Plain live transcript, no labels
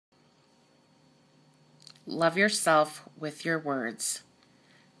Love yourself with your words.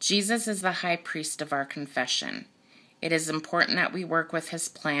 Jesus is the high priest of our confession. It is important that we work with his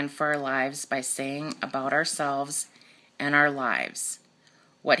plan for our lives by saying about ourselves and our lives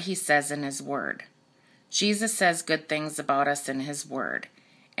what he says in his word. Jesus says good things about us in his word,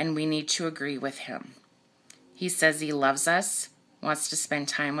 and we need to agree with him. He says he loves us, wants to spend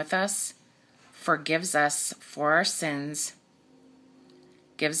time with us, forgives us for our sins,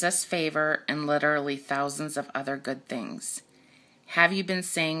 gives us favor, and literally thousands of other good things. Have you been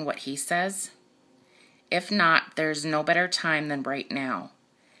saying what he says? If not, there's no better time than right now.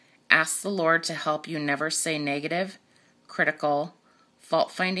 Ask the Lord to help you never say negative, critical,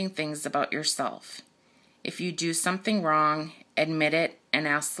 fault-finding things about yourself. If you do something wrong, admit it and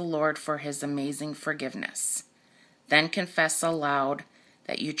ask the Lord for his amazing forgiveness. Then confess aloud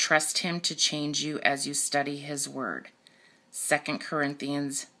that you trust him to change you as you study his word. 2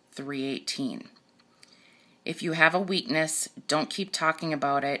 Corinthians 3:18. If you have a weakness, don't keep talking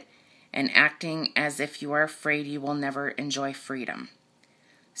about it and acting as if you are afraid you will never enjoy freedom.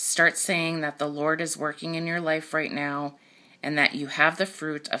 Start saying that the Lord is working in your life right now and that you have the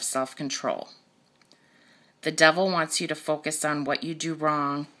fruit of self-control. The devil wants you to focus on what you do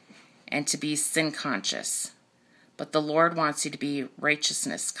wrong and to be sin conscious, but the Lord wants you to be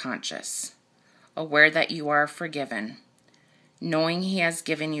righteousness conscious, aware that you are forgiven, knowing he has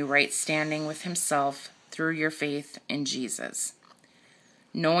given you right standing with himself through your faith in Jesus.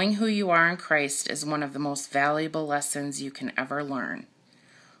 Knowing who you are in Christ is one of the most valuable lessons you can ever learn.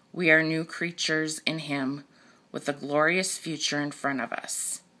 We are new creatures in him with a glorious future in front of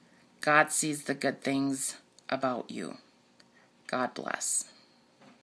us. God sees the good things about you. God bless.